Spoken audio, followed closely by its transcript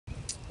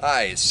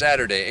Hi, it's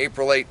Saturday,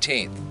 April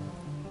 18th.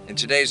 In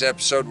today's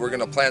episode, we're going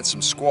to plant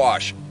some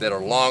squash that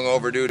are long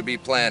overdue to be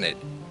planted.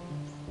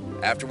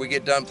 After we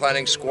get done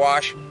planting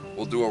squash,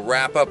 we'll do a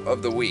wrap-up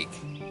of the week.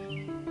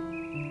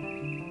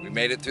 We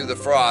made it through the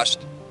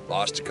frost,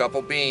 lost a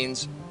couple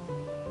beans.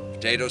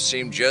 Potatoes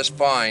seem just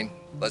fine.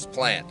 Let's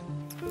plant.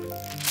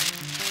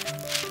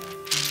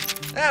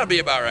 That'll be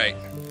about right.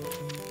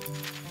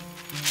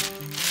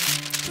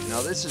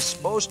 Now this is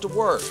supposed to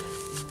work.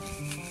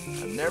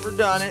 I've never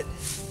done it,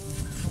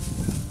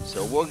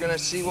 so we're gonna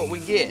see what we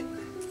get.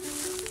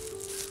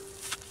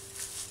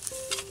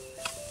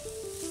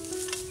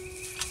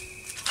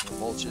 The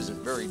mulch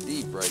isn't very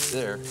deep right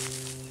there. There.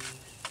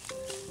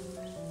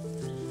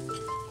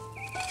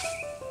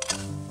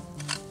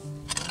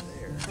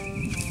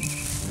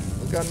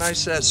 Look how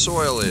nice that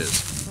soil is.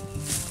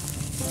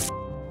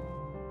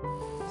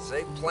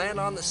 Say plant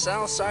on the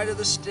south side of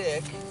the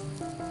stick.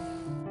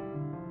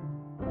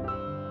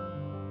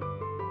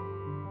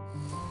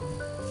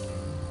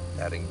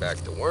 Adding back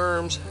the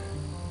worms.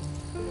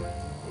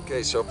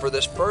 Okay, so for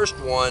this first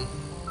one,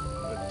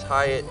 I'm going to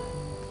tie it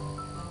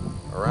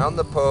around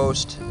the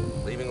post,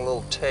 leaving a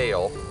little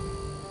tail,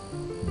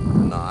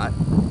 knot.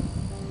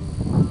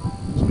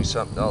 Gives me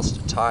something else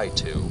to tie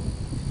to.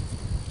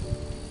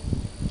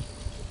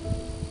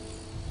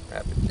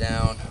 Wrap it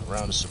down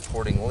around a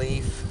supporting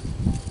leaf.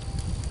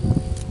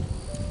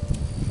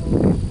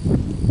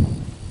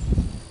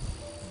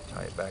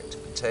 Tie it back to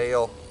the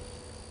tail.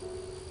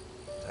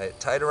 Tie it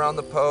tight around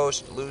the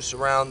post, loose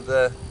around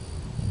the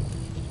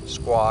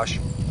squash.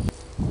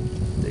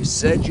 They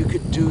said you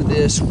could do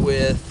this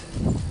with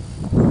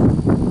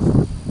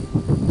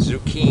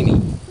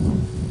zucchini.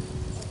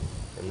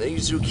 And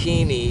these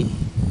zucchini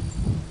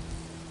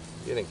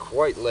getting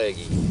quite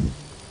leggy.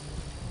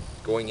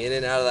 Going in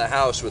and out of the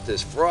house with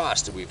this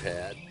frost that we've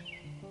had.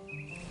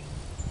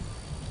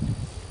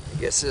 I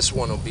guess this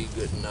one will be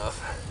good enough.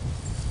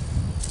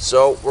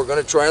 So we're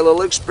gonna try a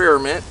little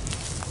experiment.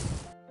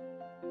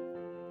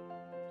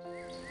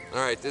 All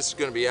right, this is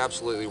gonna be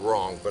absolutely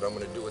wrong, but I'm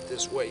gonna do it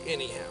this way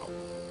anyhow.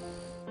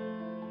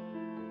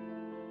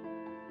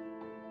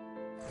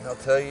 And I'll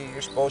tell you,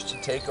 you're supposed to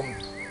take them,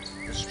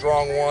 the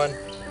strong one,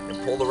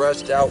 and pull the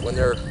rest out when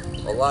they're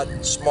a lot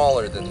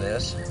smaller than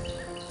this.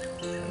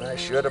 And I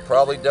should have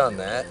probably done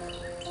that.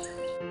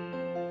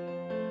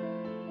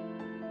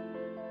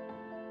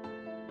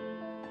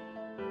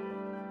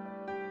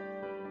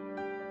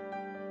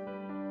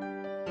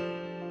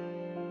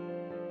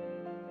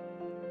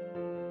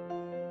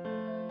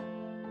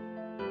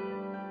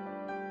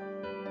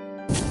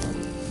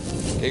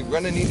 Okay, we're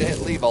gonna need to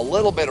leave a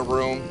little bit of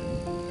room.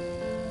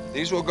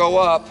 These will go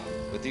up,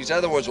 but these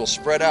other ones will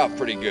spread out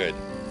pretty good.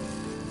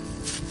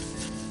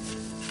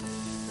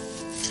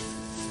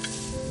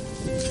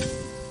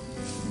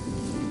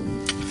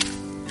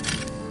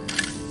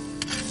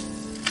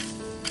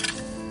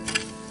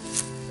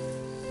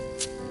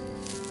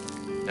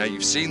 Now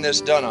you've seen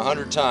this done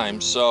 100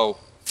 times, so,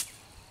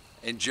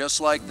 and just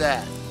like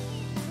that,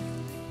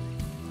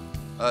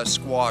 a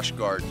squash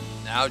garden.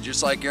 Now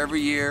just like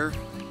every year,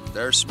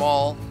 they're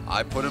small.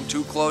 I put them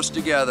too close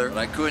together, but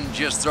I couldn't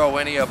just throw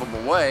any of them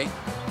away.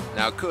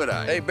 Now could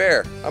I? Hey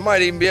Bear, I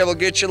might even be able to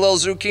get you a little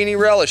zucchini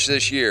relish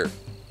this year.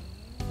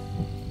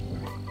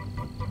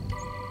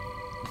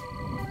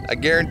 I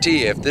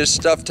guarantee you, if this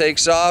stuff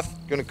takes off,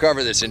 I'm gonna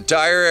cover this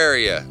entire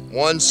area.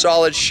 One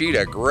solid sheet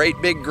of great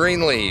big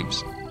green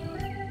leaves.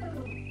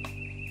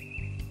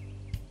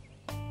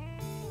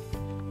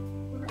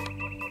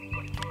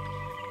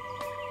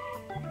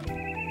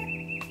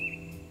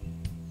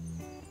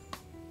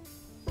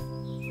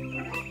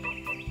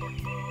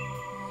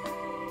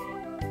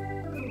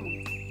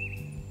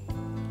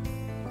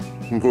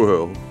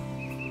 Well,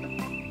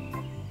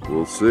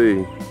 we'll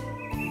see.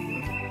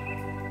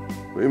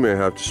 We may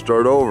have to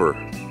start over.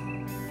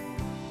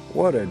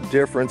 What a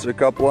difference a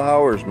couple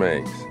hours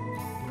makes.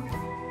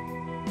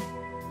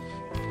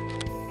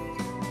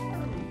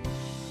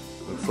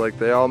 Looks like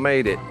they all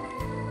made it.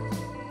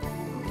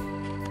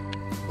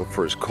 But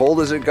for as cold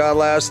as it got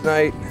last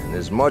night, and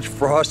as much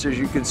frost as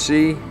you could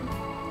see,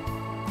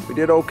 we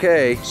did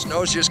okay.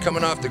 Snow's just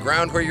coming off the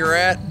ground where you're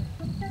at.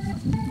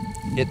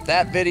 Hit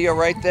that video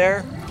right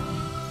there,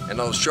 and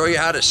I'll show you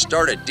how to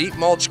start a deep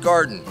mulch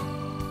garden.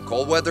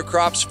 Cold weather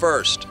crops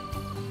first.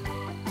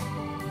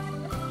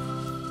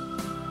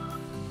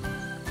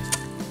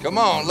 Come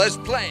on, let's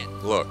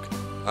plant. Look,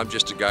 I'm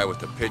just a guy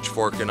with a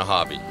pitchfork and a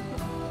hobby.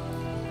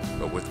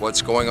 But with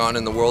what's going on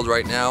in the world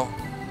right now,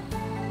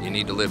 you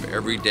need to live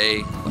every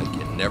day like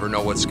you never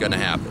know what's gonna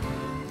happen.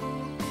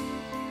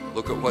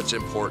 Look at what's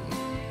important.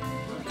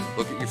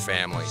 Look at your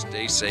family.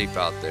 Stay safe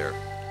out there.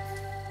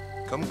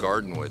 Come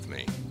garden with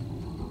me.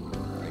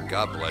 And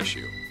God bless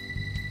you.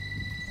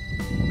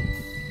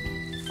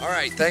 All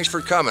right, thanks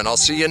for coming. I'll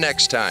see you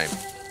next time.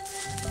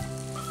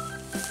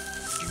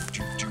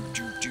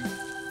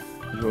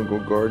 You wanna go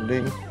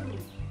gardening?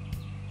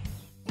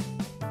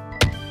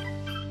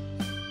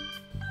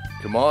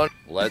 Come on,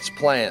 let's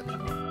plant.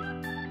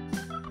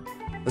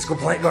 Let's go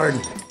plant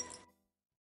garden.